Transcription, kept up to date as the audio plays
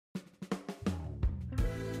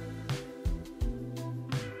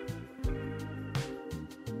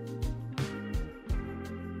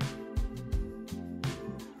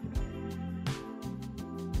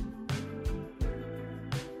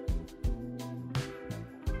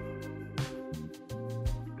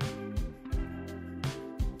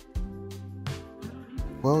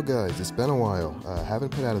Well guys, it's been a while. I haven't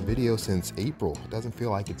put out a video since April. It doesn't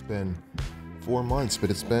feel like it's been 4 months,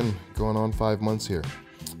 but it's been going on 5 months here.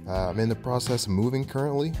 I'm in the process of moving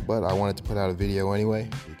currently, but I wanted to put out a video anyway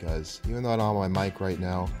because even though I'm on my mic right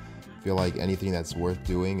now, I feel like anything that's worth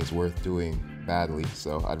doing is worth doing badly.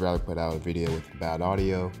 So I'd rather put out a video with bad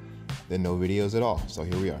audio than no videos at all. So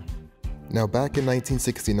here we are. Now, back in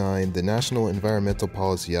 1969, the National Environmental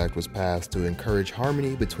Policy Act was passed to encourage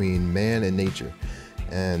harmony between man and nature.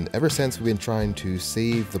 And ever since, we've been trying to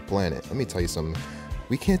save the planet. Let me tell you something.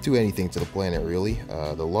 We can't do anything to the planet, really.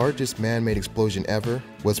 The largest man-made explosion ever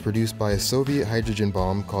was produced by a Soviet hydrogen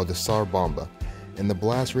bomb called the Tsar Bomba. And the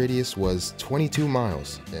blast radius was 22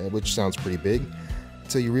 miles, which sounds pretty big,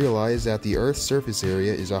 until you realize that the Earth's surface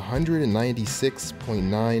area is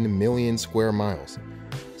 196.9 million square miles.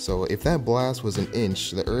 So if that blast was an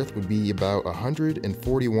inch, the Earth would be about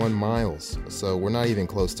 141 miles. So we're not even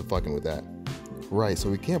close to fucking with that. Right, so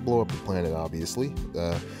we can't blow up the planet, obviously.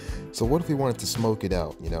 So what if we wanted to smoke it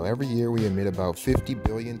out? You know, every year we emit about 50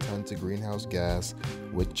 billion tons of greenhouse gas,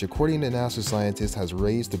 which according to NASA scientists has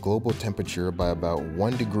raised the global temperature by about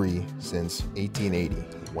 1 degree since 1880.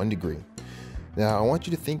 1 degree. Now, I want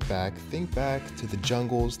you to think back to the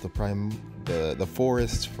jungles, the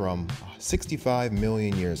forests from 65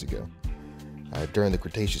 million years ago, during the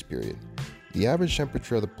Cretaceous period. The average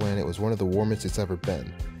temperature of the planet was one of the warmest it's ever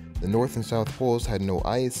been. The North and South poles had no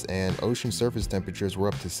ice, and ocean surface temperatures were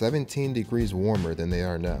up to 17 degrees warmer than they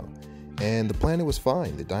are now. And the planet was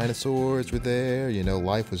fine. The dinosaurs were there, you know,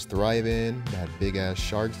 life was thriving, they had big ass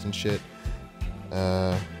sharks and shit.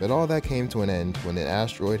 But all that came to an end when an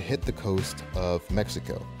asteroid hit the coast of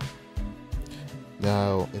Mexico.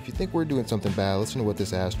 Now, if you think we're doing something bad, listen to what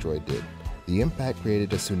this asteroid did. The impact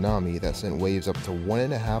created a tsunami that sent waves up to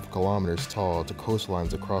 1.5 kilometers tall to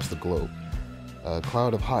coastlines across the globe. A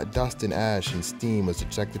cloud of hot dust and ash and steam was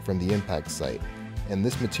ejected from the impact site, and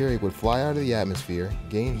this material would fly out of the atmosphere,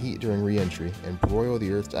 gain heat during re-entry, and broil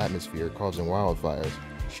the Earth's atmosphere, causing wildfires.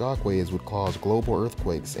 Shockwaves would cause global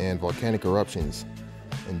earthquakes and volcanic eruptions,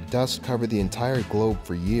 and dust covered the entire globe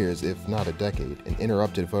for years, if not a decade, and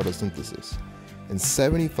interrupted photosynthesis. And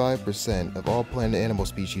 75% of all plant and animal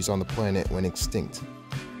species on the planet went extinct.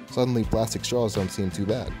 Suddenly, plastic straws don't seem too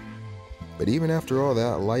bad. But even after all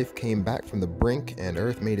that, life came back from the brink, and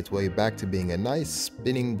Earth made its way back to being a nice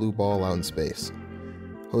spinning blue ball out in space,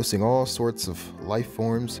 hosting all sorts of life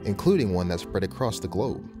forms, including one that spread across the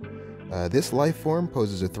globe. This life form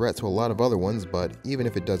poses a threat to a lot of other ones, but even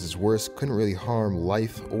if it does its worst, couldn't really harm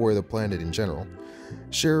life or the planet in general.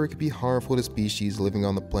 Sure, it could be harmful to species living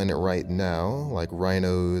on the planet right now, like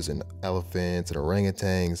rhinos and elephants and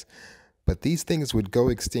orangutans, but these things would go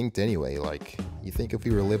extinct anyway. Like, you think if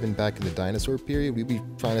we were living back in the dinosaur period, we'd be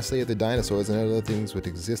trying to save the dinosaurs and other things would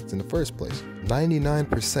exist in the first place.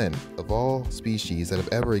 99% of all species that have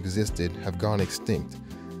ever existed have gone extinct,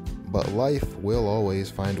 but life will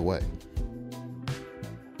always find a way.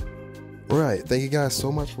 Alright, thank you guys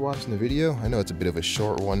so much for watching the video. I know it's a bit of a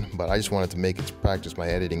short one, but I just wanted to make it to practice my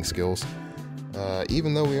editing skills.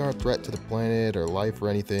 Even though we aren't a threat to the planet or life or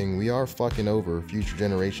anything, we are fucking over future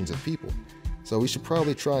generations of people. So we should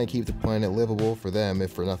probably try and keep the planet livable for them,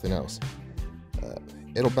 if for nothing else.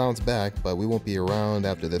 It'll bounce back, but we won't be around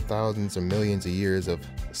after the thousands or millions of years of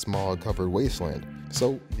smog-covered wasteland.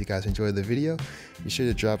 So, if you guys enjoyed the video, be sure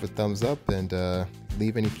to drop a thumbs up and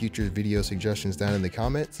leave any future video suggestions down in the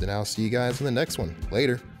comments, and I'll see you guys in the next one.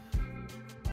 Later!